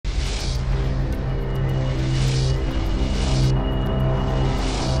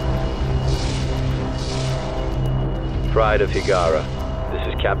Pride of Higara.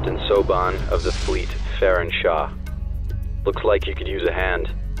 This is Captain Soban of the fleet, Farron Shah. Looks like you could use a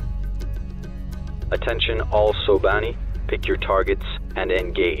hand. Attention all Sobani, pick your targets and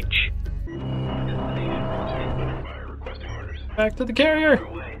engage. Back to the carrier!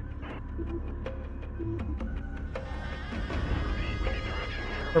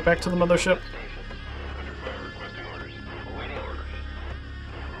 Or back to the mothership.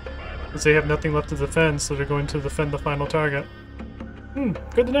 Because they have nothing left to defend, so they're going to defend the final target.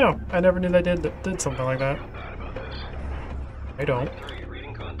 Good to know. I never knew they did something like that. I don't.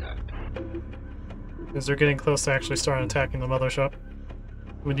 Because they're getting close to actually starting attacking the mothership.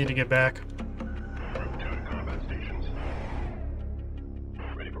 We need to get back.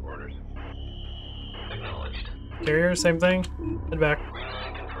 Carrier, same thing. Head back.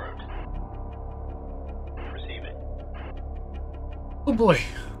 Oh boy.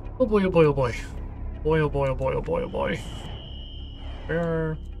 Oh boy, oh boy, oh boy. Boy, oh boy, oh boy, oh boy, oh boy. Where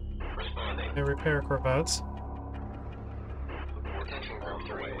are my repair corvettes?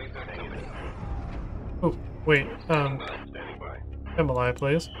 Oh, wait, I'm alive,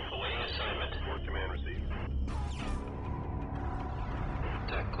 please.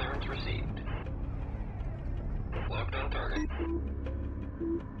 Attack clearance received. Locked on target.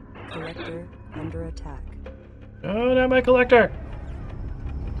 Collector under attack. Oh, not my collector!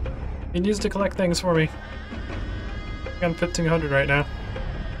 He needs to collect things for me. I'm 1500 right now.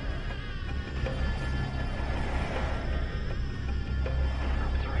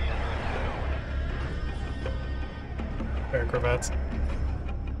 Air corvettes.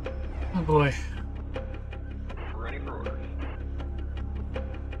 Oh boy. Ready for orders.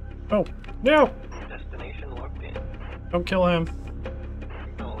 Oh, no! Destination locked in. Don't kill him.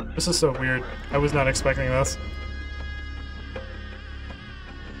 This is so weird. I was not expecting this.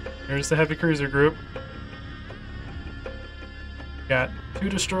 Here's the heavy cruiser group. Got 2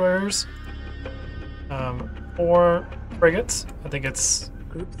 destroyers, 4 frigates. I think it's...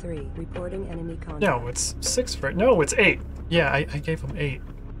 Group 3, reporting enemy contact. No, it's 6 frigates. No, it's 8. Yeah, I gave them 8.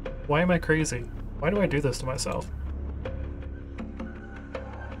 Why am I crazy? Why do I do this to myself?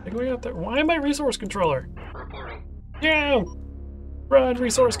 They're going out there. Why am I resource controller? Reporting. Yeah! Run,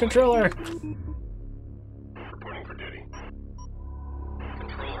 resource controller! Reporting for duty.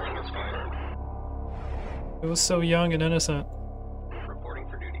 Controller under fire. It was so young and innocent. Reporting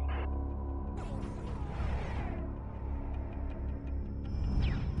for duty. This is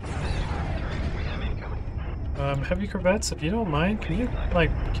Group 3. We have incoming. Heavy corvettes, if you don't mind, can you, like,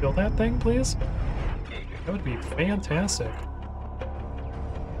 kill that thing, please? Engaging. That would be fantastic.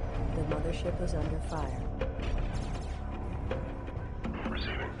 The mothership is under fire.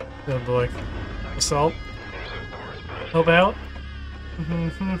 Receiving. Oh boy. Assault. Help out.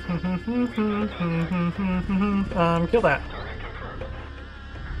 Kill that.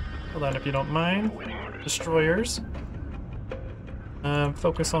 Hold on if you don't mind. Destroyers.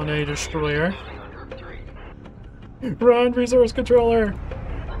 Focus on a destroyer. Run, resource controller!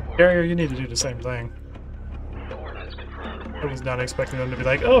 Carrier, you need to do the same thing. I was not expecting them to be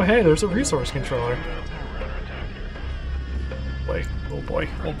like, oh hey, there's a resource controller. Boy, oh boy,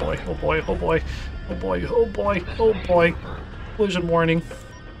 oh boy, oh boy, oh boy, oh boy, oh boy, oh boy. Collision warning.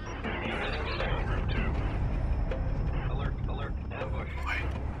 Boy,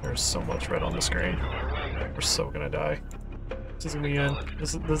 there's so much red on the screen. We're so gonna die. This is the end.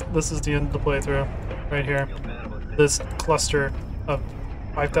 This is the end of the playthrough. Right here. This cluster of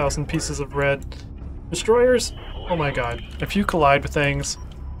 5,000 pieces of red. Destroyers? Oh my god. If you collide with things,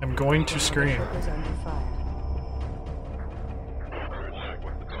 I'm going to scream. The mothership is under fire.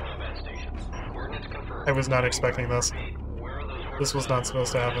 I was not expecting this. This was not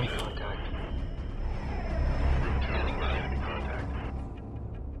supposed to happen.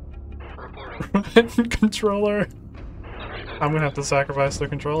 Controller. I'm gonna have to sacrifice the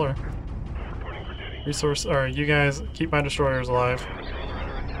controller. Resource, or you guys keep my destroyers alive.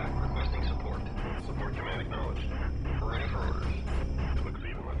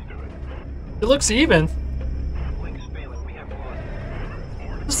 It looks even.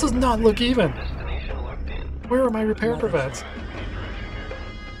 This does not look even. Where are my repair corvettes?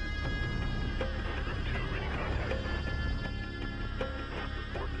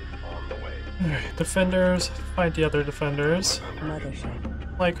 Alright, defenders, fight the other defenders. Mothership.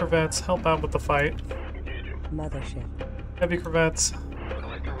 Light corvettes, help out with the fight. Mothership. Heavy corvettes.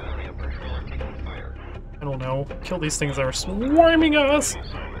 I don't know. Kill these things that are swarming us!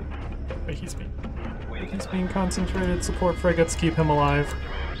 Wait, he's being concentrated. Support frigates, keep him alive.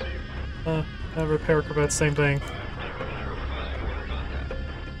 Repair corvettes, same thing.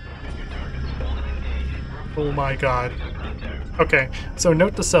 Oh my god. Okay, so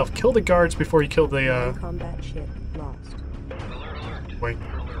note to self, kill the guards before you kill the, Combat ship lost. wait.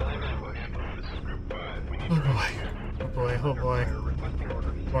 Oh boy. Oh boy, oh boy.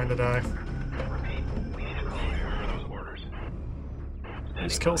 I'm going to die.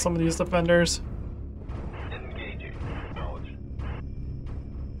 Just kill some of these defenders.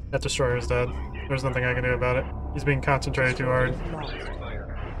 That destroyer is dead. There's nothing I can do about it. He's being concentrated too hard. Lost.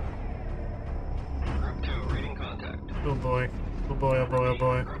 Oh boy. Oh boy, oh boy, oh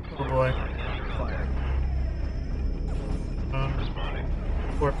boy. Oh boy.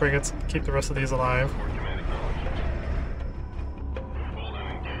 4 frigates. Keep the rest of these alive.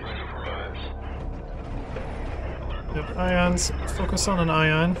 Yep, ions. Focus on an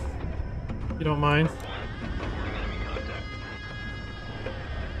ion. If you don't mind.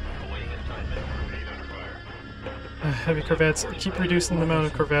 Heavy corvettes. Keep reducing the amount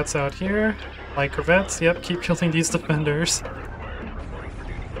of corvettes out here. Light corvettes. Yep, keep killing these defenders.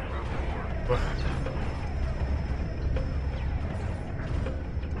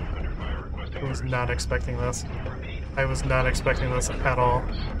 I was not expecting this. I was not expecting this at all.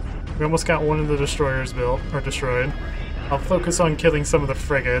 We almost got one of the destroyers built, or destroyed. I'll focus on killing some of the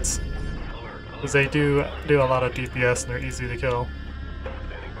frigates, because they do a lot of DPS and they're easy to kill.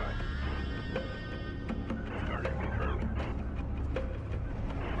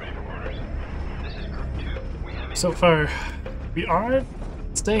 So far, we are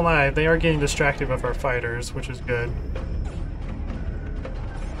staying alive. They are getting distracted with our fighters, which is good.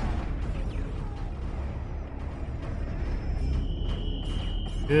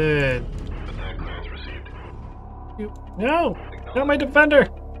 Good. No! Not my defender!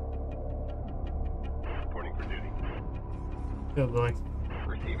 Oh boy.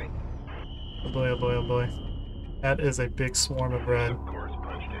 Oh boy, oh boy, oh boy. That is a big swarm of red.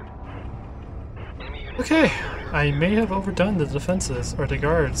 Okay, I may have overdone the defenses, or the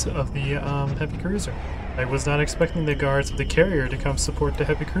guards, of the heavy cruiser. I was not expecting the guards of the carrier to come support the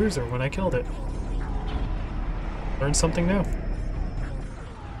heavy cruiser when I killed it. Learned something new.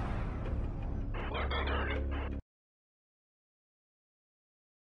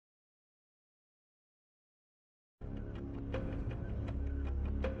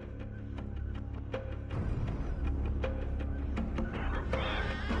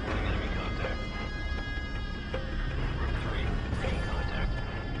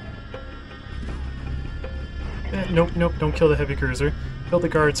 Nope, nope, don't kill the heavy cruiser. Kill the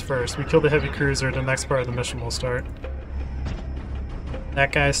guards first. We kill the heavy cruiser, the next part of the mission will start.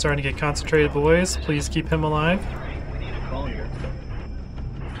 That guy's starting to get concentrated, boys. Please keep him alive.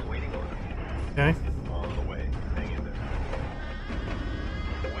 Okay.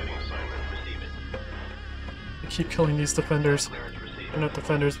 I keep killing these defenders. They're not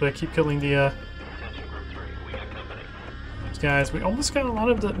defenders, but I keep killing the, guys. We almost got a lot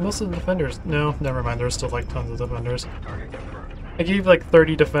of most of the defenders. No, never mind. There's still like tons of defenders. I gave like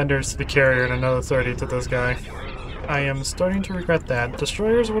 30 defenders to the carrier and another 30 to this guy. I am starting to regret that.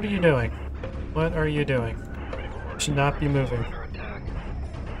 Destroyers, what are you doing? What are you doing? You should not be moving.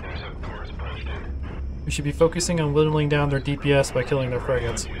 We should be focusing on whittling down their DPS by killing their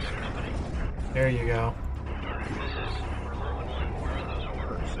frigates. There you go.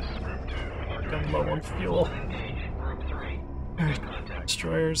 I'm low on fuel. Alright,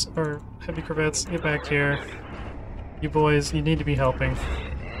 destroyers, or heavy corvettes, get back here. You boys, you need to be helping.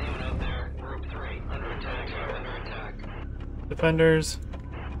 Defenders.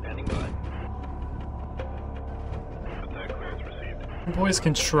 You boys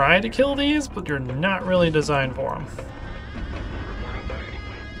can try to kill these, but you're not really designed for them.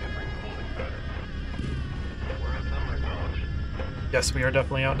 Yes, we are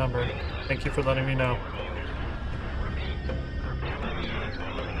definitely outnumbered. Thank you for letting me know.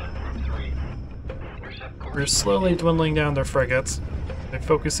 We're slowly dwindling down their frigates. They're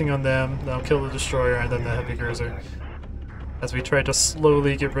focusing on them, they'll kill the destroyer and then the heavy cruiser. As we try to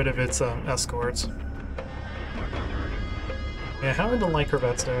slowly get rid of its escorts. Yeah, how are the light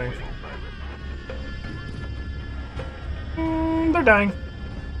corvettes doing? They're dying.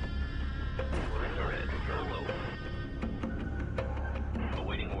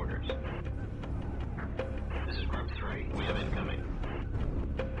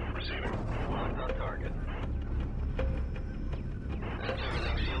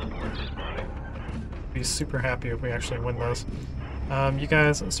 Be super happy if we actually win this. You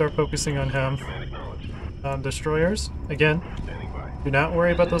guys start focusing on him. Destroyers, again, do not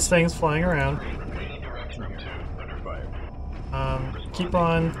worry about those things flying around. Keep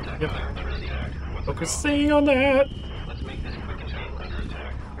on, yep, focusing on that.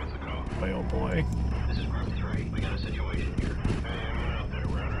 Boy, oh boy.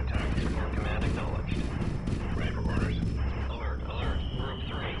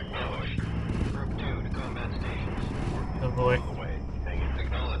 boy.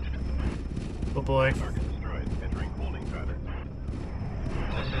 Oh boy.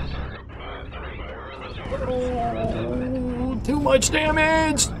 Oh, too much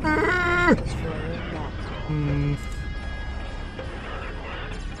damage! Hmm.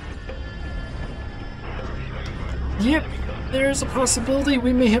 Yep, there's a possibility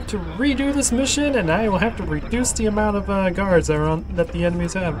we may have to redo this mission, and I will have to reduce the amount of guards that the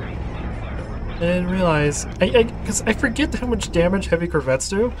enemies have. I didn't realize, because I forget how much damage heavy corvettes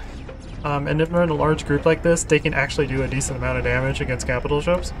do. And if they're in a large group like this, they can actually do a decent amount of damage against capital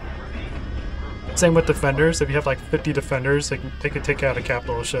ships. Same with defenders. If you have like 50 defenders, they can take out a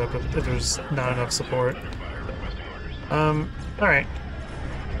capital ship if there's not enough support. Alright.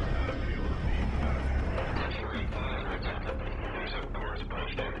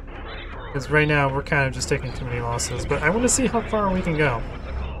 Because right now we're kind of just taking too many losses, but I want to see how far we can go.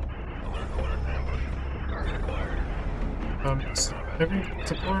 Heavy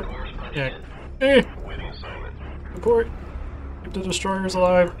support? Yeah. Hey! Support! Keep the destroyers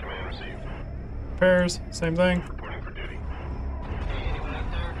alive. Repairs, same thing.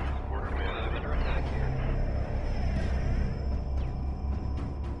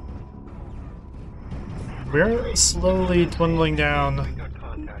 We're slowly dwindling down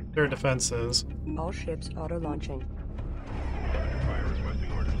their defenses. All ships auto-launching.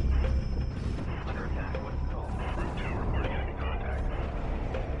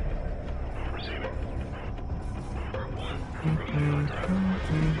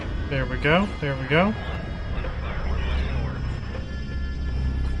 There we go, there we go.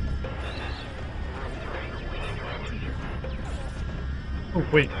 Oh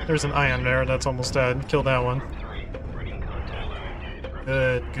wait, there's an ion there that's almost dead. Kill that one.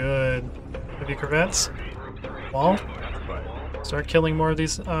 Good, good. Heavy corvettes. Wall. Start killing more of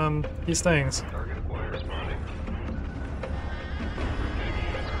these things.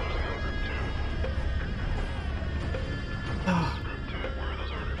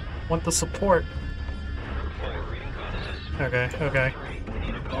 Want the support. Okay, okay.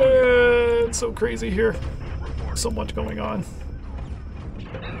 It's so crazy here. So much going on.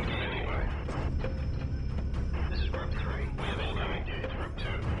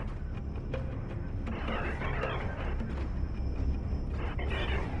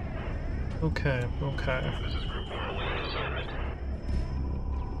 Okay, okay.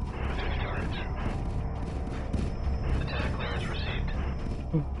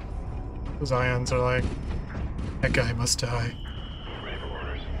 Those ions are like, that guy must die.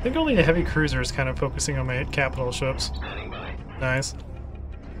 I think only the heavy cruiser is kind of focusing on my capital ships. Nice.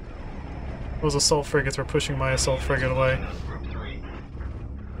 Those assault frigates are pushing my assault frigate away.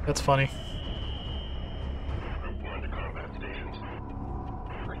 That's funny.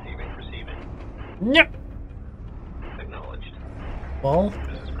 Yep. Well,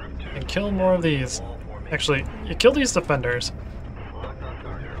 and kill more of these. Actually, you kill these defenders.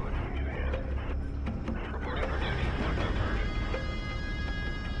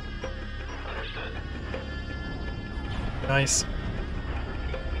 Nice.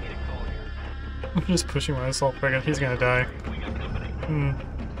 I'm just pushing my assault frigate. He's gonna die.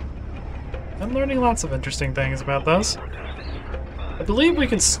 I'm learning lots of interesting things about this. I believe we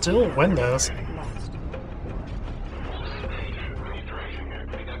can still win this.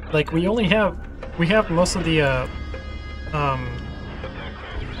 Like, we have most of the,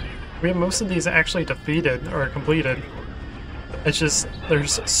 we have most of these actually defeated or completed. It's just,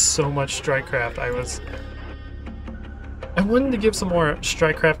 there's so much strikecraft. I wanted to give some more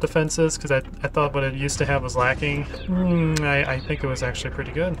strikecraft defenses because I thought what it used to have was lacking. I think it was actually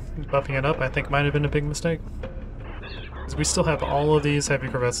pretty good. Buffing it up I think might have been a big mistake. Because we still have all of these heavy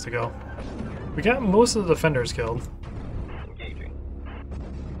corvettes to go. We got most of the defenders killed.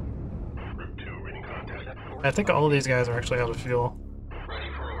 I think all of these guys are actually out of fuel.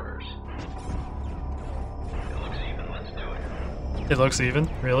 It looks even?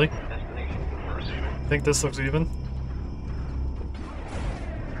 Really? I think this looks even?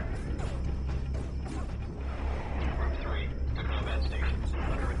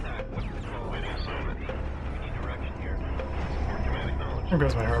 There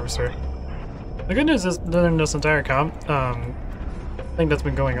goes my harvester. The good news is during this entire thing that's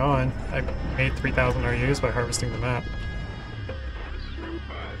been going on, I made 3,000 RUs by harvesting the map.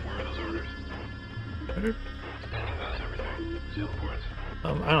 I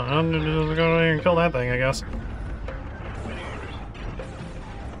don't know, I'm just go ahead and kill that thing, I guess.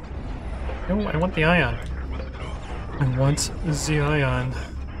 Oh, I want the ion. I want the ion.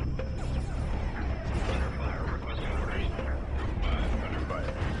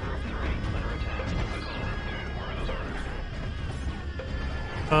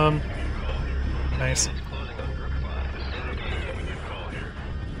 Nice.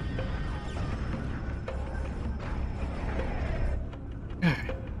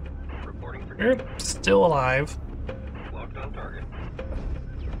 We're still alive.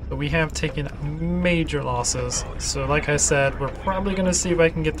 But we have taken major losses. So like I said, we're probably going to see if I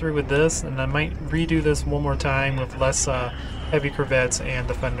can get through with this, and I might redo this one more time with less heavy corvettes and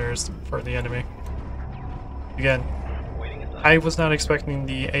defenders for the enemy. Again, I was not expecting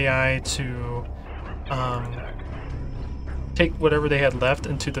the AI to take whatever they had left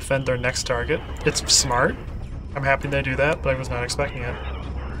and to defend their next target. It's smart. I'm happy they do that, but I was not expecting it.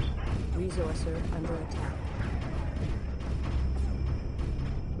 Resourcer under attack.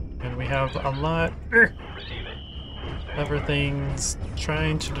 And we have a lot everything's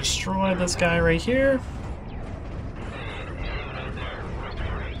trying to destroy this guy right here.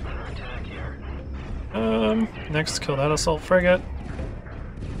 Next kill that assault frigate.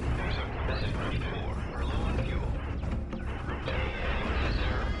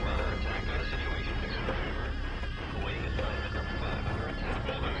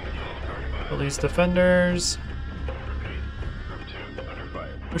 Release defenders.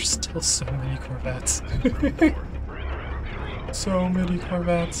 There's still so many corvettes. So many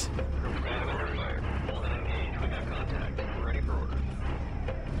corvettes.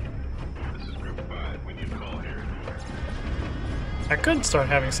 I could start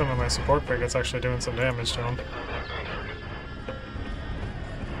having some of my support frigates actually doing some damage to them.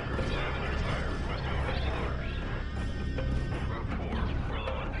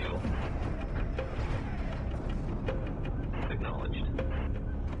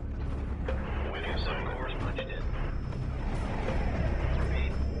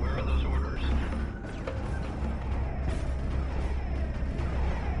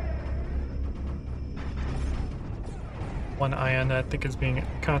 One ion I think is being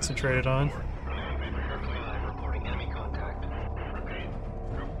concentrated on.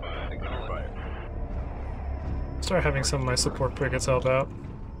 Start having some of my support frigates help out.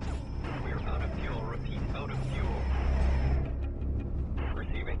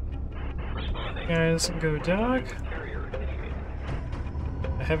 Guys, go dock.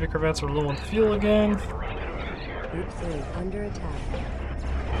 The heavy corvettes are low on fuel again. Group 3 under attack.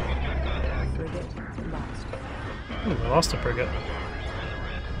 Frigate lost. Ooh, I lost a frigate.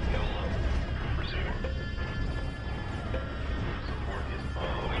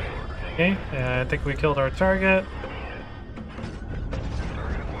 Okay, I think we killed our target.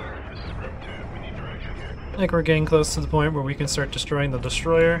 I think we're getting close to the point where we can start destroying the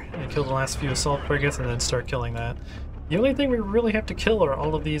destroyer and kill the last few assault frigates and then start killing that. The only thing we really have to kill are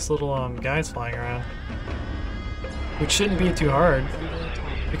all of these little guys flying around. Which shouldn't be too hard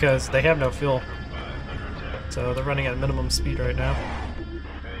because they have no fuel. So they're running at minimum speed right now.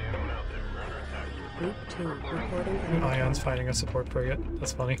 Group 2 reporting. Ion's fighting a support frigate.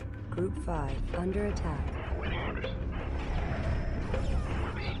 That's funny. Group 5 under attack.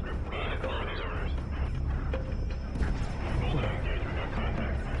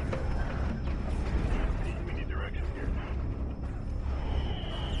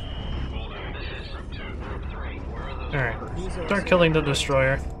 Alright, start killing the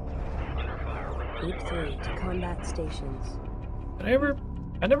destroyer. Group 3 to combat stations.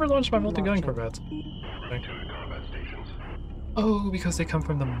 I never launched my multi-gun corvettes. Okay. Oh, because they come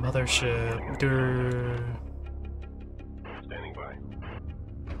from the mothership. Durr. Standing by.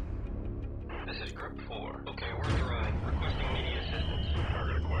 This is Group 4. Okay, we're dry. Requesting immediate assistance.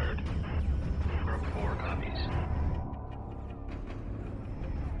 Target acquired. Group 4 copies.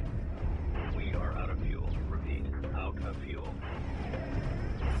 We are out of fuel. Repeat, out of fuel.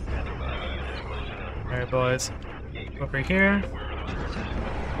 Alright, boys. Over here.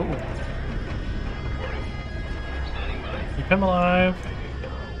 Ooh. Keep him alive.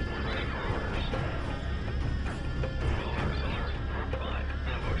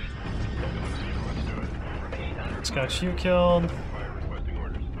 Just got you killed.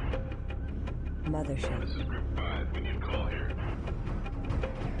 Mothership.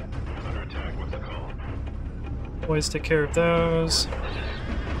 Boys, take care of those.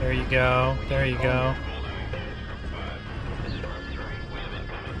 There you go. There you go.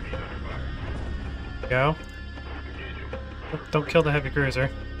 Go. Don't kill the heavy cruiser.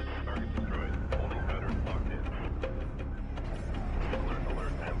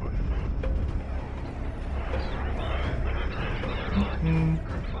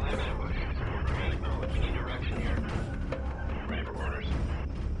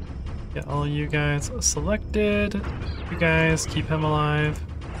 Get all you guys selected. You guys keep him alive.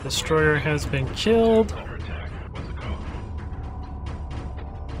 Destroyer has been killed.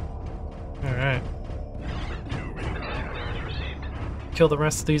 kill the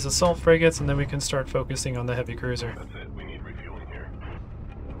rest of these assault frigates, and then we can start focusing on the heavy cruiser. That's it. We need refueling here.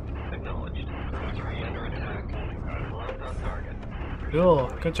 Acknowledged. Group 3 under attack. Locked on target.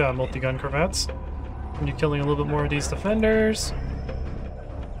 Cool. Good job, multi-gun corvettes. And you're killing a little bit more of these defenders.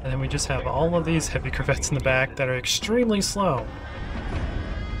 And then we just have all of these heavy corvettes in the back that are extremely slow.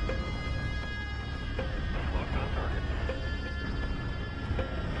 Locked on target.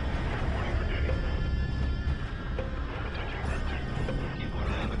 Reporting for duty. Attention Group 2. Keep one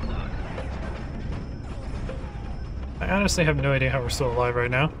eye on the clock. I honestly have no idea how we're still alive right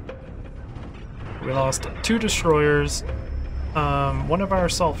now. We lost 2 destroyers, one of our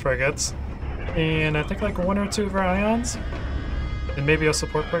assault frigates, and I think like 1 or 2 of our ions, and maybe a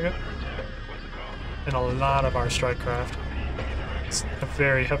support frigate, and a lot of our strike craft. It's a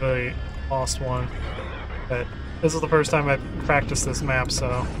very heavily lost one. But this is the first time I've practiced this map,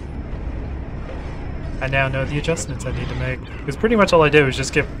 so I now know the adjustments I need to make. Because pretty much all I did was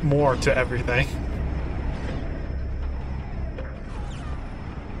just give more to everything.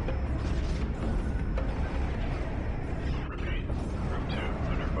 Repeat. Group 2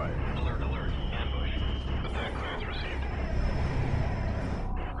 under fire. Alert, alert. Ambush. Attack clearance received.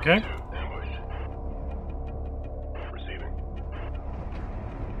 Okay? Ambushed. Receiving.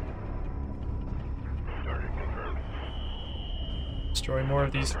 Target confirmed. Destroy more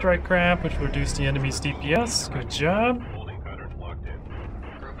of these strike craft, which will reduce the enemy's DPS. Good job. Holding pattern locked in.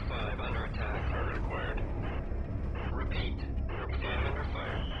 Group 5 under attack. Target acquired. Repeat. Group 5 under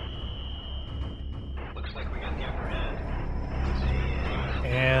fire. Looks like we got the upper hand.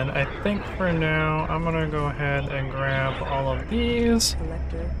 And I think for now, I'm gonna go ahead and grab all of these.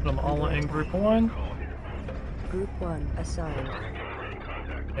 Collector. Put them all in Group 1. Call here. Group 1 assigned. Target in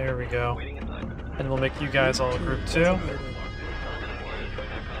contact. There we go. Waiting assignment. And we'll make you guys all Group 2. Designated. Target acquired. Join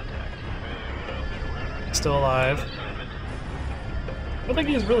contact. Still alive. Assignment. I don't think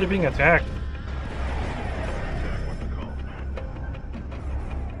he's really being attacked. Attack. What's the call?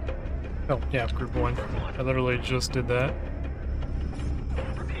 Oh, yeah, Group 1. I literally just did that.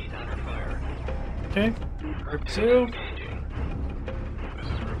 Repeat. Under fire. Okay, Group 2. Engaging. This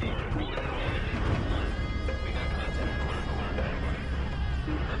is Group 1. We got contact.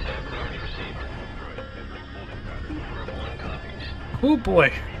 Attack clearance received. Droid entering holding pattern. Group 1 copies. Oh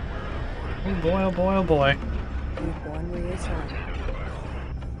boy. Oh boy, oh boy, oh boy. Group 1 reassigned.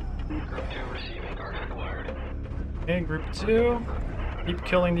 Group 2 receiving. Target acquired. Okay, Group 2. Keep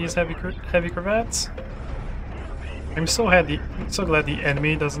killing these heavy corvettes. I'm so glad the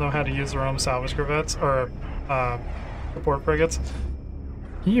enemy doesn't know how to use their own salvage corvettes or support frigates.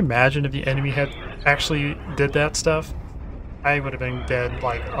 Can you imagine if the enemy had actually did that stuff? I would have been dead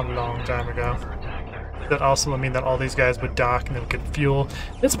like a long time ago. That also would mean that all these guys would dock and then could fuel.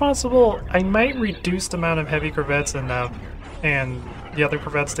 It's possible I might reduce the amount of heavy corvettes and the other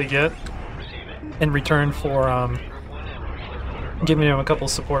corvettes they get in return for giving them a couple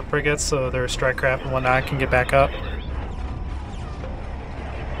support frigates so their strike craft and whatnot can get back up.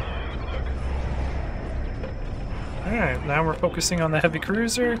 Alright, now we're focusing on the heavy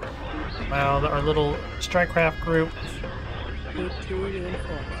cruiser, while our little strike craft group Group 2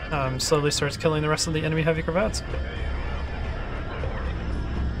 reinforced. slowly starts killing the rest of the enemy heavy corvettes.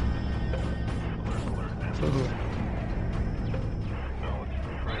 Ooh.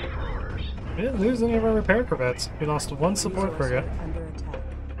 Ready for orders. We didn't lose any of our repair corvettes. We lost 1 support frigate. Under attack.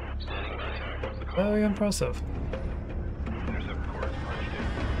 Standing by. What's the call? Very impressive. Intercept course punched in.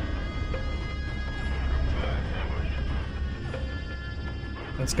 Group 5 ambushed.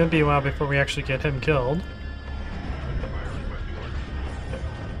 It's gonna be a while before we actually get him killed. Under fire requesting orders.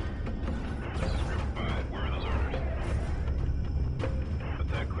 This is Group 5. Where are those orders?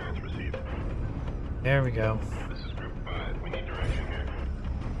 Attack clearance received. There we go. This is Group 5. We need direction here.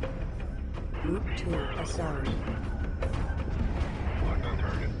 Group 2 assigned. Locked on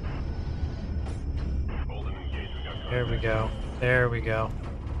target. Hold and engage. We got There we go. There we go.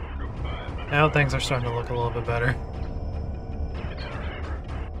 Group 5 under Now things are starting to look a little bit better. It's in our favor.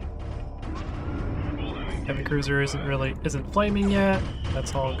 Hold and engage. Heavy cruiser isn't flaming yet.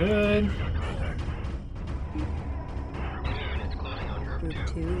 That's all good. Got contact. Group 2 units closing on Group Group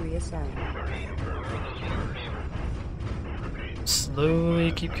 2 reassigned. Target confirmed. Where are those orders? Repeat.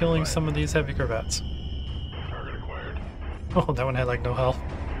 Slowly keep killing some of these heavy corvettes. Target acquired. Oh, that one had like no health.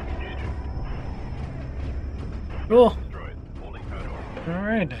 Engaging. Cool. Destroyed. Holding pattern.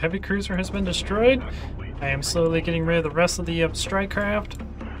 Alright, heavy cruiser has been destroyed. I am slowly getting rid of the rest of the strike craft.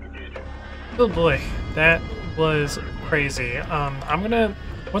 Engaging. Oh boy, that was crazy. I'm gonna,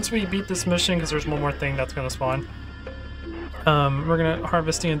 once we beat this mission, because there's one more thing that's gonna spawn, We're gonna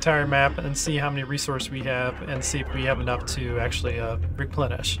harvest the entire map and see how many resources we have and see if we have enough to actually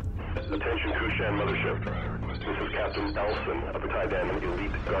replenish. Attention Kushan Mothership. This is Captain Elson of the Tiidan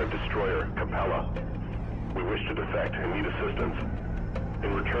Elite Guard Destroyer, Capella. We wish to defect and need assistance.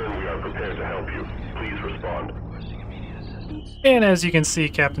 In return, we are prepared to help you. Please respond. And as you can see,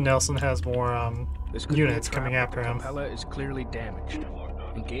 Captain Elson has more units This coming after him. Capella is clearly damaged.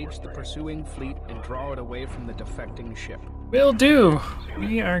 Engage the pursuing fleet and draw it away from the defecting ship. Will do.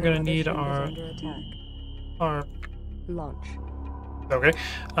 We are gonna need Position is our under attack. our Launch. okay.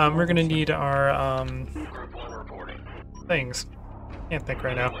 We're gonna need our things. Can't think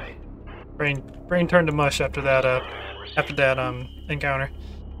right now. Brain turned to mush after that encounter.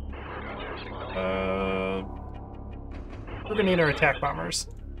 We're gonna need our attack bombers.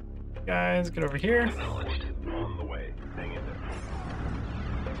 Guys, get over here. On the way. Hang in there.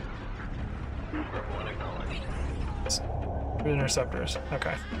 Interceptors.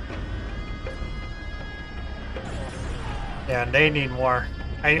 Okay. Yeah, they need more.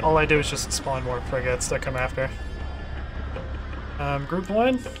 All I do is just spawn more frigates that come after. Group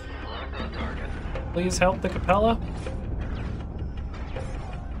 1. Please help the Capella.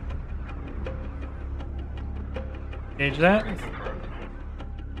 Engage that.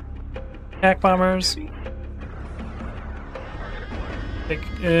 Attack bombers. Take,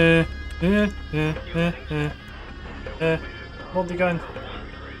 hold the gun.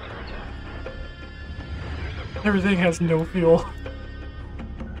 Everything has no fuel.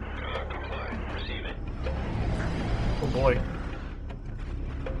 Oh boy.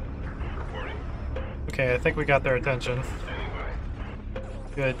 Okay, I think we got their attention.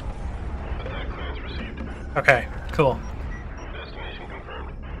 Good. Okay, cool.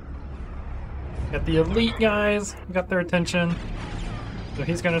 Got the elite guys, got their attention. So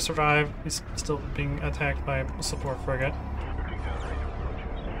he's gonna survive. He's still being attacked by a support frigate.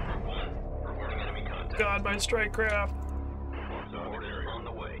 God, my strike craft!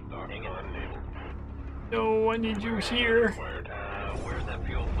 No, I need you here!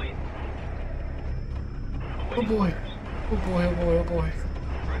 Oh boy! Oh boy, oh boy, oh boy.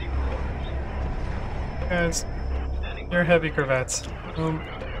 Guys, they're heavy corvettes.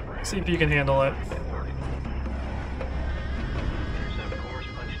 See if you can handle it.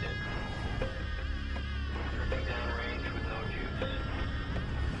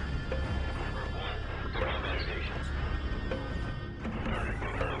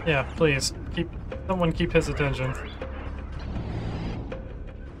 Yeah, please. Someone keep his attention.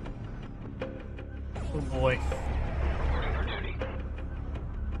 Oh boy.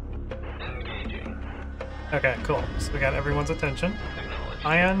 Okay, cool. So we got everyone's attention.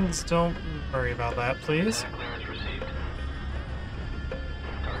 Ions, don't worry about that, please.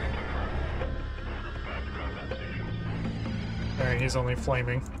 Alright, he's only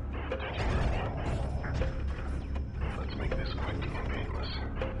flaming.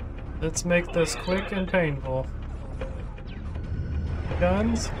 Let's make this quick and painful.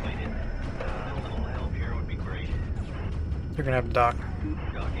 Guns? You're gonna have to dock.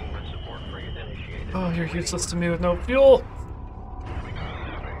 Oh, you're useless to me with no fuel!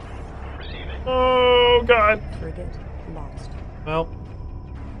 Oh god! Frigate lost. Well,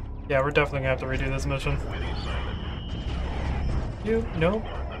 yeah, we're definitely gonna have to redo this mission. You? Nope.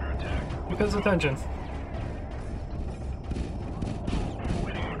 Because attention.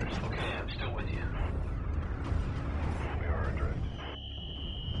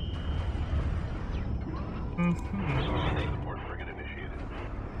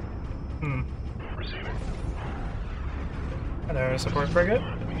 Hello, support frigate.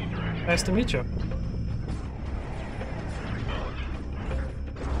 Nice to meet you.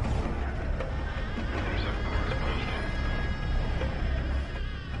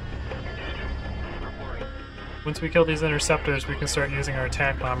 Once we kill these interceptors, we can start using our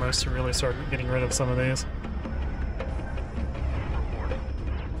attack bombers to really start getting rid of some of these.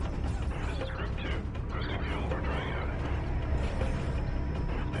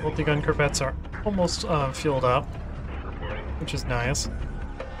 Multi-gun corvettes are almost fueled up, which is nice.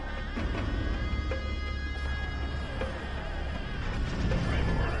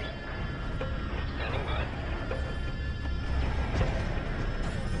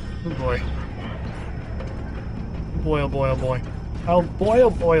 Oh boy. Boy, oh boy, oh boy. Oh boy, oh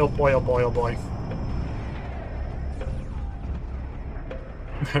boy, oh boy, oh boy, oh boy.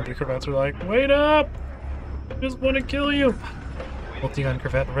 Heavy corvettes are like, wait up! I just want to kill you! Multi-gun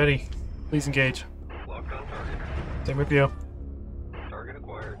corvette ready. Please engage. Same with you. Target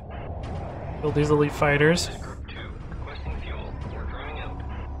acquired. Build these elite fighters. Group 2, requesting fuel. We're driving out.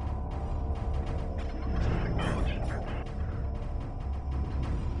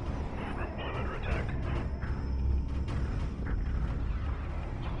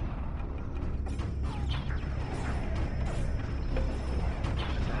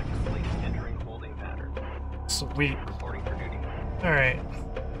 Sweet. Reporting for duty. Alright.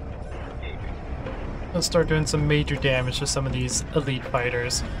 Engaging. Let's start doing some major damage to some of these elite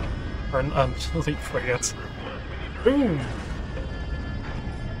fighters. Or, elite frigates. Boom!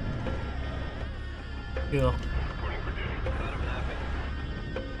 Heal. Reporting for duty. Phantom mapping.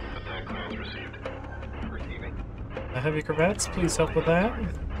 Attack clearance received. Receiving. Heavy corvettes, please help with that.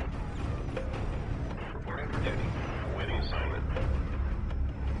 Reporting for duty. Awaiting assignment.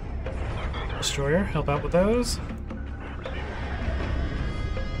 Destroyer, help out with those.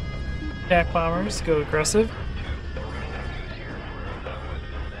 Attack bombers, go aggressive. We're running out of use here.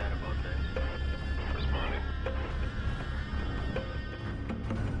 What's so bad about this? Responding.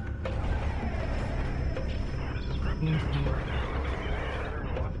 This is Group 2.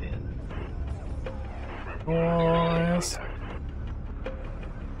 Locked in. Oh, yes.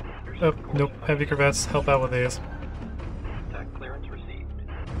 Oh, nope. Heavy corvettes, help out with these. Attack clearance received.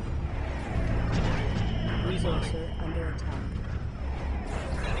 Resourcer under attack.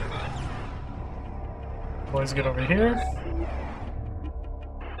 Standing by. Boys, get over here.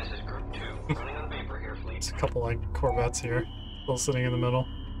 This is Group 2. Running on vapor here, fleet. There's a couple like corvettes here, still sitting in the middle.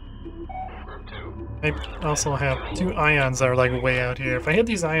 Group 2. I also have 2 ions that are like way out here. If I had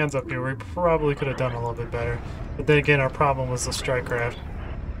these ions up here, we probably could have done a little bit better. But then again, our problem was the strike craft.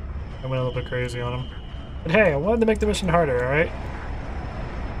 I went a little bit crazy on them. But hey, I wanted to make the mission harder, alright?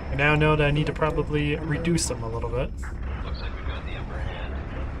 I now know that I need to probably reduce them a little bit. Looks like we've got the upper hand.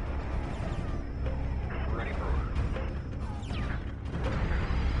 Ready for order.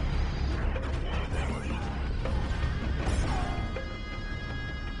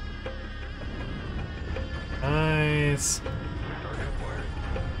 Nice. Target acquired.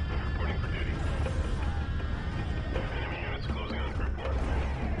 Reporting for duty. Enemy units closing on Group 1.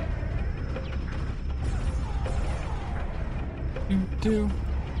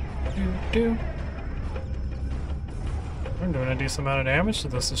 Do. We're doing a decent amount of damage to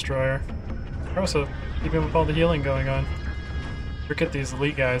this destroyer. Also, even with all the healing going on. Forget these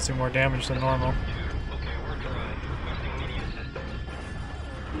elite guys do more damage than normal. Okay, we're dry. Requesting immediate assistance.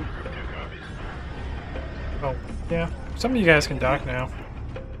 Group 2 copies. Oh, yeah. Some of you guys can dock now.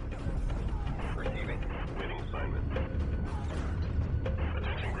 Receiving. Awaiting assignment.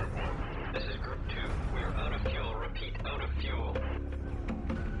 Attention Group 1. This is Group 2. We are out of fuel. Repeat, out of fuel.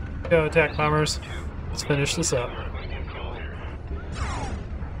 Go attack bombers. Let's finish this up. Requesting fuel here.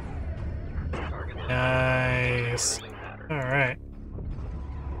 Target located. Nice. Alright.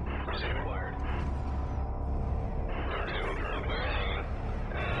 Target acquired. Group 2. We're hanging.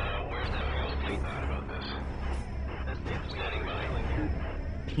 Where's that fuel fleet? Thought about this. That's it. Standing by.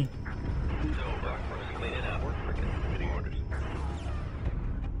 So, first clean it up. We're freaking waiting orders.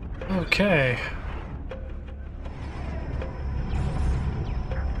 Okay.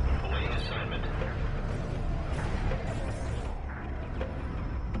 Awaiting assignment.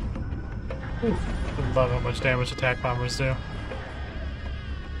 Ooh, I love how much damage attack bombers do.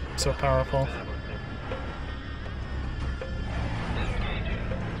 So powerful.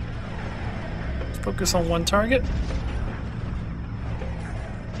 Focus on one target.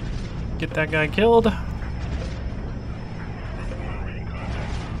 Get that guy killed. We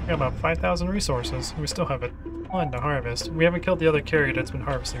got about 5,000 resources. We still have a ton to harvest. We haven't killed the other carrier that's been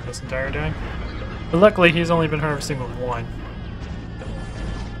harvesting this entire time. But luckily, he's only been harvesting with one.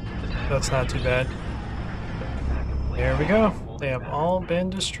 That's not too bad. There we go. They have all been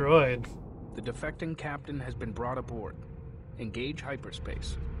destroyed. The defecting captain has been brought aboard. Engage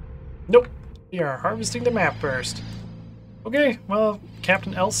hyperspace. Nope. We are harvesting the map first. Okay, well,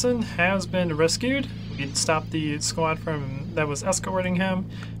 Captain Elson has been rescued. We stopped the squad that was escorting him.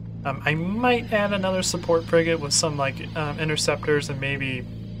 I might add another support frigate with some like interceptors and maybe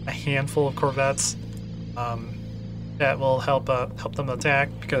a handful of corvettes that will help them attack,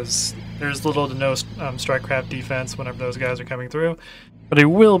 because there's little to no strike craft defense whenever those guys are coming through. But I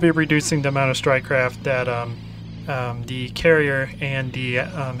will be reducing the amount of strike craft that the carrier and the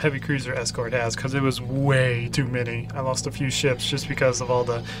heavy cruiser escort has, because it was way too many. I lost a few ships just because of all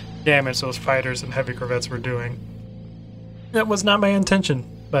the damage those fighters and heavy corvettes were doing. That was not my intention,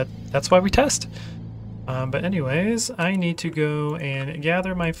 but that's why we test. But anyways, I need to go and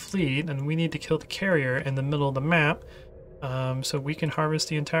gather my fleet, and we need to kill the carrier in the middle of the map so we can harvest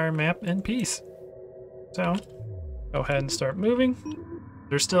the entire map in peace. So, go ahead and start moving.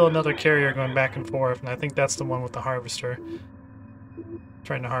 There's still another carrier going back and forth, and I think that's the one with the harvester.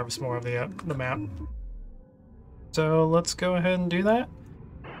 Trying to harvest more of the map. So let's go ahead and do that.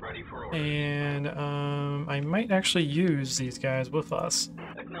 Ready for order. And I might actually use these guys with us.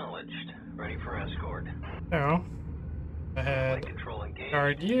 Acknowledged. Ready for escort. So, go ahead, Flight control engaged.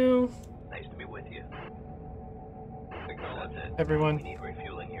 guard you. Nice to be with you. Acknowledge it. Everyone, We need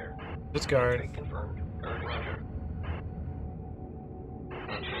refueling here. just guard. Confirmed. Roger.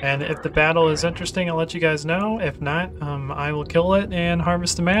 And if the battle is interesting, I'll let you guys know. If not, I will kill it and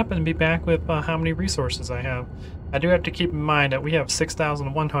harvest the map and be back with how many resources I have. I do have to keep in mind that we have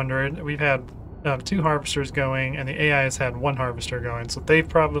 6,100. We've had 2 harvesters going, and the AI has had 1 harvester going. So they've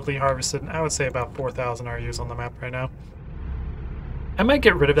probably harvested, I would say, about 4,000 RUs on the map right now. I might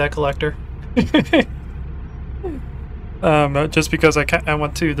get rid of that collector. Just because I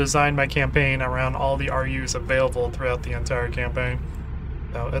want to design my campaign around all the RUs available throughout the entire campaign.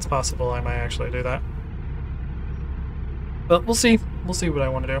 So it's possible I might actually do that. But we'll see. We'll see what I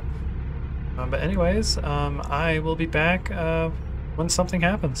want to do. But anyways, I will be back when something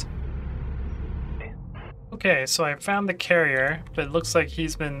happens. Okay, so I found the carrier, but it looks like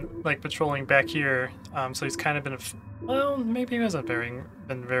he's been like patrolling back here. So he's kind of been, well, maybe he hasn't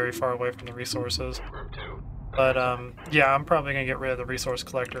been very far away from the resources. But yeah, I'm probably gonna get rid of the resource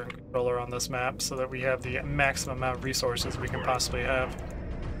collector and controller on this map so that we have the maximum amount of resources we can possibly have.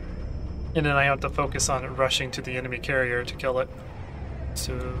 And then I have to focus on rushing to the enemy carrier to kill it.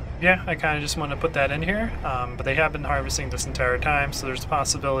 So yeah, I kind of just want to put that in here. But they have been harvesting this entire time, so there's a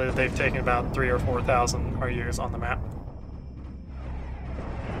possibility that they've taken about 3,000 or 4,000 RUs on the map.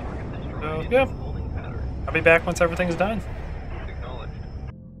 So yeah, I'll be back once everything's done.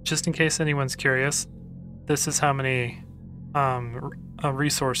 Just in case anyone's curious, this is how many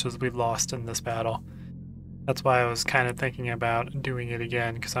resources we've lost in this battle. That's why I was kind of thinking about doing it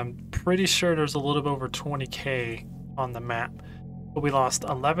again, because I'm pretty sure there's a little bit over 20k on the map. But we lost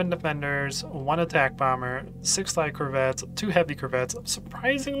 11 defenders, 1 attack bomber, 6 light corvettes, 2 heavy corvettes.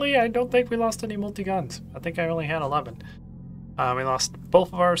 Surprisingly, I don't think we lost any multi-guns. I think I only had 11. We lost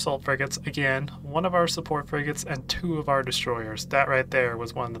both of our assault frigates, again, 1 of our support frigates, and 2 of our destroyers. That right there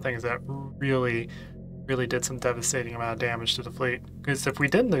was one of the things that really did some devastating amount of damage to the fleet. Because if we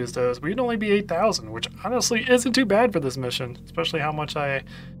didn't lose those, we'd only be 8,000, which honestly isn't too bad for this mission, especially how much I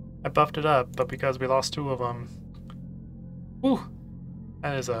buffed it up. But because we lost 2 of them, whew,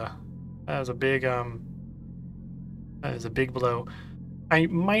 that is a big blow. I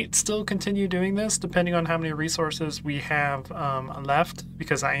might still continue doing this depending on how many resources we have left,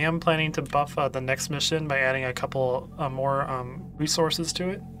 because I am planning to buff the next mission by adding a couple more resources to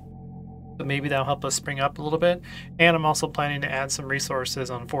it. But maybe that'll help us spring up a little bit. And I'm also planning to add some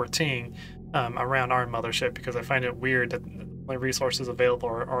resources on 14 around our mothership, because I find it weird that my resources available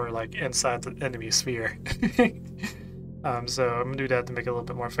are like inside the enemy sphere. So I'm gonna do that to make it a little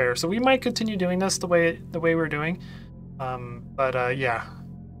bit more fair. So we might continue doing this the way we're doing. Yeah,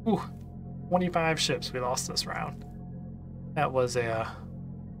 ooh, 25 ships we lost this round. That was a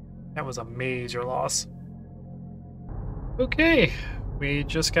major loss. Okay. We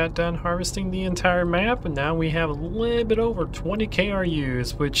just got done harvesting the entire map, and now we have a little bit over 20k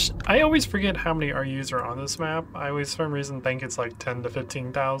RUs, which I always forget how many RUs are on this map. I always, for some reason, think it's like 10 to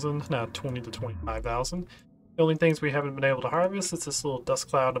 15,000, not 20 to 25,000. The only things we haven't been able to harvest is this little dust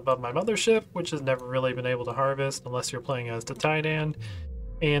cloud above my mothership, which has never really been able to harvest unless you're playing as the Tiidan.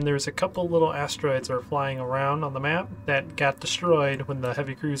 And there's a couple little asteroids that are flying around on the map that got destroyed when the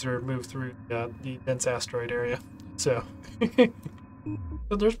heavy cruiser moved through the dense asteroid area. So...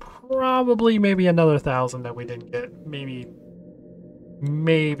 So there's probably maybe another 1,000 that we didn't get.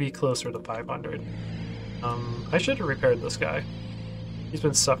 Maybe closer to 500. I should have repaired this guy. He's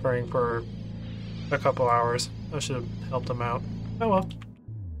been suffering for a couple hours. I should have helped him out. Oh well.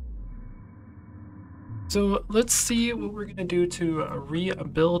 So let's see what we're gonna do to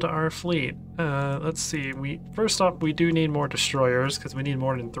rebuild our fleet. Let's see. First off, we do need more destroyers because we need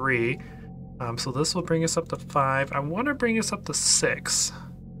more than 3. So this will bring us up to 5. I want to bring us up to 6.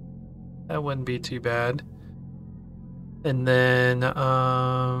 That wouldn't be too bad. And then,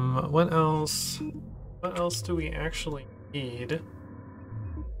 what else? What else do we actually need?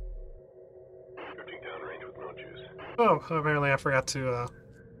 Oh, apparently I forgot to,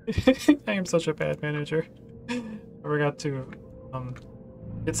 I am such a bad manager. I forgot to,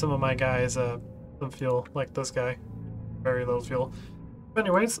 get some of my guys, some fuel, like this guy. Very low fuel. But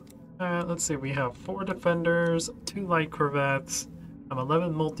anyways, let's see, we have 4 defenders, 2 light corvettes,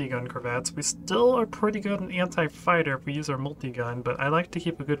 11 multi-gun corvettes. We still are pretty good in anti-fighter if we use our multi-gun, but I like to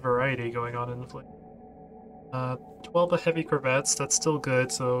keep a good variety going on in the fleet. 12 of heavy corvettes, that's still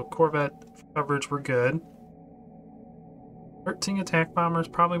good, so corvette coverage, we're good. 13 attack bombers,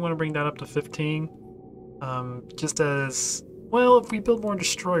 probably want to bring that up to 15. Just as, well, if we build more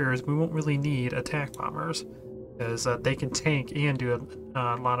destroyers, we won't really need attack bombers, because they can tank and do a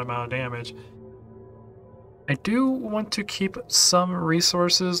lot amount of damage. I do want to keep some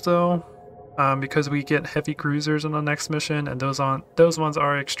resources though because we get heavy cruisers on the next mission, and those ones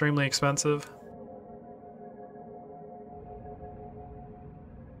are extremely expensive.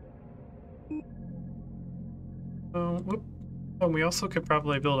 Whoop. Oh, we also could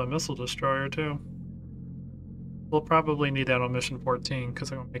probably build a missile destroyer too. We'll probably need that on mission 14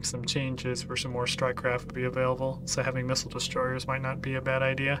 because I'm going to make some changes for some more strike craft to be available, so having missile destroyers might not be a bad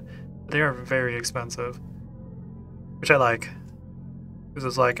idea. They are very expensive, which I like. Because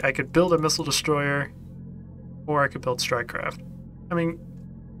it's like, I could build a missile destroyer, or I could build strike craft. I mean,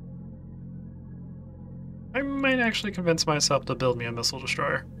 I might actually convince myself to build me a missile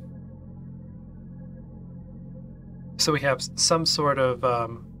destroyer. So we have some sort of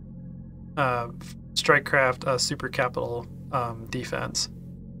strike craft super capital defense.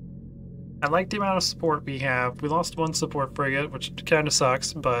 I like the amount of support we have. We lost one support frigate, which kind of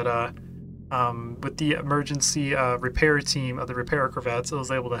sucks, but with the emergency repair team of the repair corvettes, it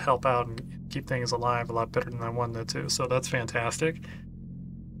was able to help out and keep things alive a lot better than I wanted to, so that's fantastic.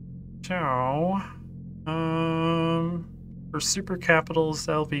 So, for super capitals,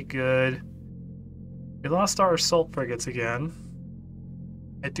 that'll be good. We lost our assault frigates again.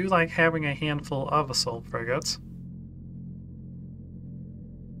 I do like having a handful of assault frigates,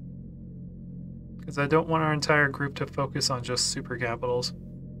 because I don't want our entire group to focus on just super capitals.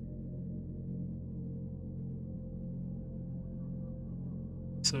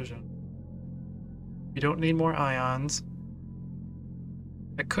 Decision. You don't need more ions.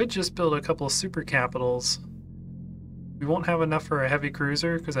 I could just build a couple of super capitals. We won't have enough for a heavy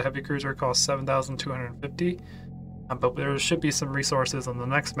cruiser because a heavy cruiser costs 7,250. But there should be some resources on the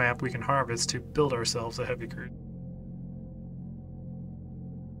next map we can harvest to build ourselves a heavy cruiser.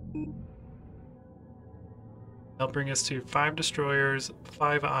 That'll bring us to 5 destroyers,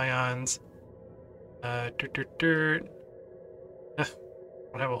 5 ions. Don't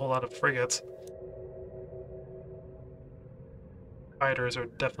have a whole lot of frigates. Fighters are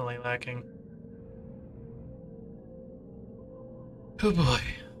definitely lacking. Oh boy.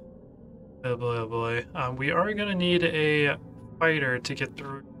 Oh boy, oh boy. We are gonna need a fighter to get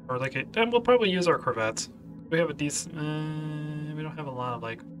through, or like a, and we'll probably use our corvettes. We have a decent, we don't have a lot of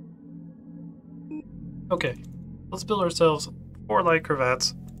like... Okay, let's build ourselves 4 light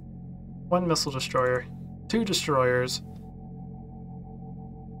corvettes, 1 missile destroyer, 2 destroyers.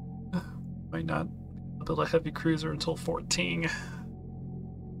 Might not build a heavy cruiser until 14. I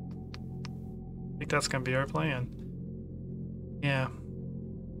think that's gonna be our plan. Yeah.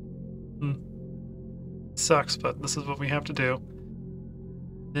 Sucks, but this is what we have to do.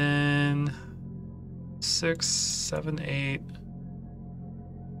 Then 6, 7, 8.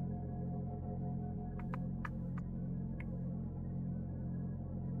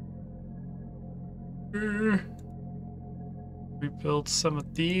 We build some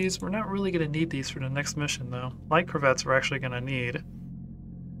of these. We're not really going to need these for the next mission, though. Light corvettes we're actually going to need.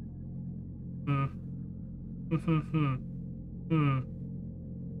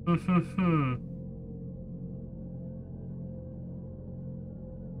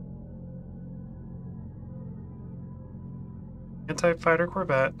 Anti-fighter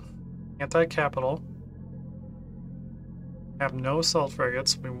corvette, anti-capital. Have no assault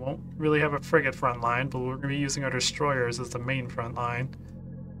frigates. We won't really have a frigate front line, but we're going to be using our destroyers as the main front line.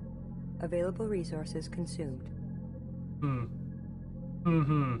 Available resources consumed.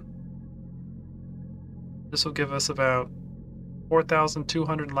 This will give us about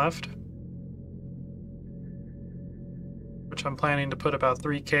 4,200 left, which I'm planning to put about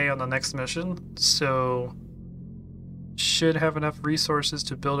 3K on the next mission, so should have enough resources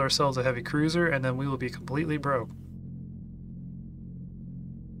to build ourselves a heavy cruiser, and then we will be completely broke.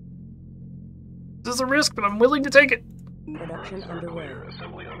 This is a risk, but I'm willing to take it. Production underway.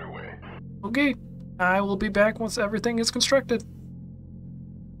 Assembly underway. Okay, I will be back once everything is constructed.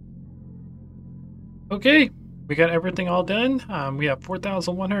 Okay, we got everything all done. We have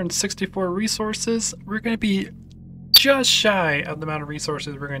 4,164 resources. We're going to be just shy of the amount of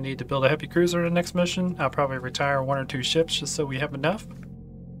resources we're going to need to build a heavy cruiser in the next mission. I'll probably retire 1 or 2 ships just so we have enough.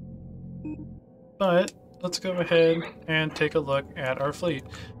 But let's go ahead and take a look at our fleet.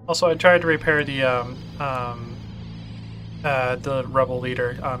 Also, I tried to repair the rebel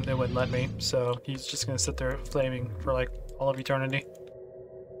leader. It wouldn't let me, so he's just going to sit there flaming for like all of eternity.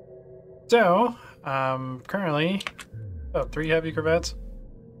 So, currently, 3 heavy corvettes.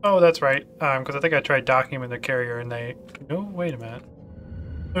 Oh, that's right, because I think I tried docking them in the carrier and they... No, wait a minute.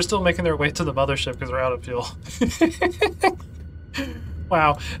 They're still making their way to the mothership because they're out of fuel.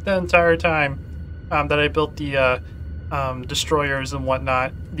 Wow, the entire time that I built the destroyers and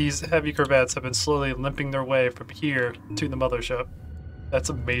whatnot, these heavy corvettes have been slowly limping their way from here to the mothership. That's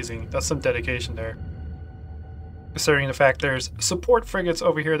amazing. That's some dedication there. Considering the fact there's support frigates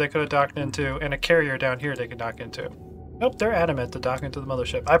over here they could have docked into, and a carrier down here they could dock into. Nope, they're adamant to dock into the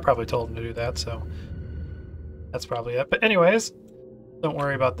mothership. I probably told them to do that, so that's probably it. But anyways, don't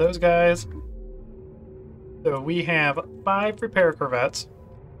worry about those guys. So we have 5 repair corvettes,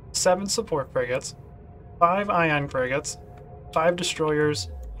 7 support frigates, 5 ion frigates, 5 destroyers,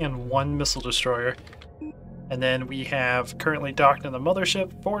 and 1 missile destroyer. And then we have currently docked in the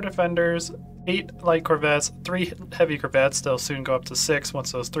mothership 4 defenders, 8 light corvettes, 3 heavy corvettes. They'll soon go up to 6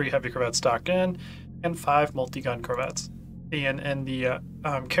 once those 3 heavy corvettes dock in, and 5 multi-gun corvettes. And in the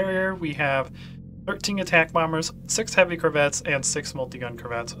carrier, we have 13 attack bombers, 6 heavy corvettes, and 6 multi-gun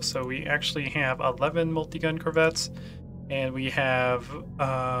corvettes. So we actually have 11 multi-gun corvettes, and we have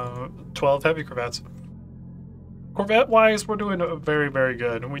 12 heavy corvettes. Corvette-wise, we're doing very, very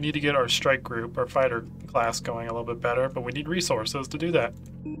good. We need to get our strike group, our fighter class, going a little bit better, but we need resources to do that.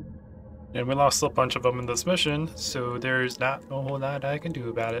 And we lost a bunch of them in this mission, so there's not a whole lot I can do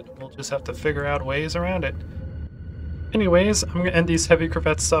about it. We'll just have to figure out ways around it. Anyways, I'm going to end these heavy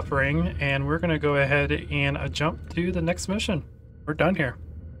corvettes suffering, and we're going to go ahead and jump to the next mission. We're done here.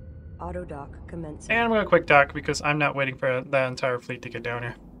 Auto dock commencing. And I'm going to quick dock because I'm not waiting for that entire fleet to get down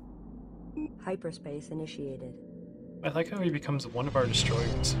here. Hyperspace initiated. I like how he becomes one of our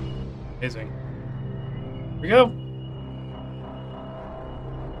destroyers. Amazing. Here we go.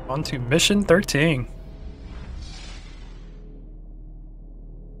 On to mission 13.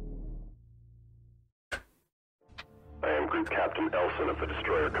 I am Group Captain Elson of the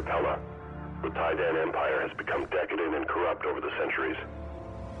destroyer Capella. The Tiidan Empire has become decadent and corrupt over the centuries.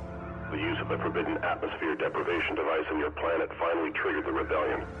 The use of the forbidden atmosphere deprivation device on your planet finally triggered the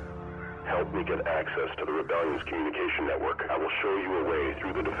rebellion. Help me get access to the rebellion's communication network. I will show you a way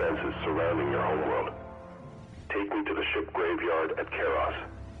through the defenses surrounding your homeworld. Take me to the ship graveyard at Karos.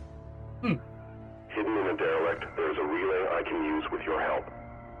 Hidden in a derelict, there is a relay I can use with your help.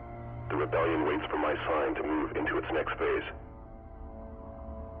 The rebellion waits for my sign to move into its next phase.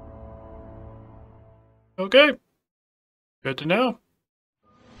 Okay. Good to know.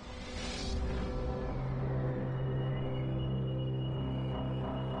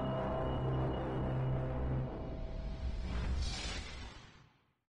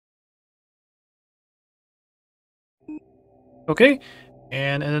 Okay,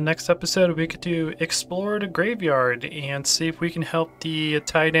 and in the next episode we get to explore the graveyard and see if we can help the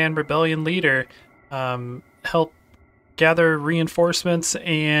Tiidan rebellion leader help gather reinforcements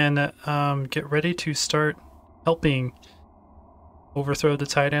and get ready to start helping overthrow the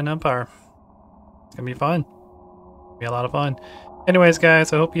Tiidan Empire. It's gonna be fun. It'll be a lot of fun. Anyways,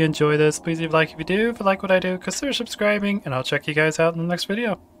 guys, I hope you enjoy this. Please leave a like if you do. If you like what I do, consider subscribing, and I'll check you guys out in the next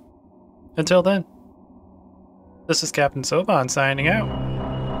video. Until then. This is Captain Soban signing out.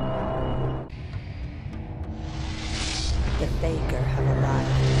 The Faker have arrived.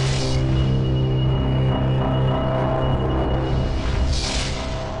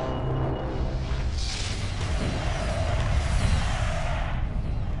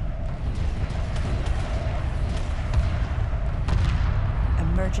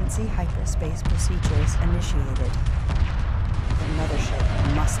 Emergency hyperspace procedures initiated. The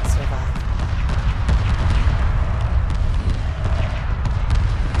mothership must survive.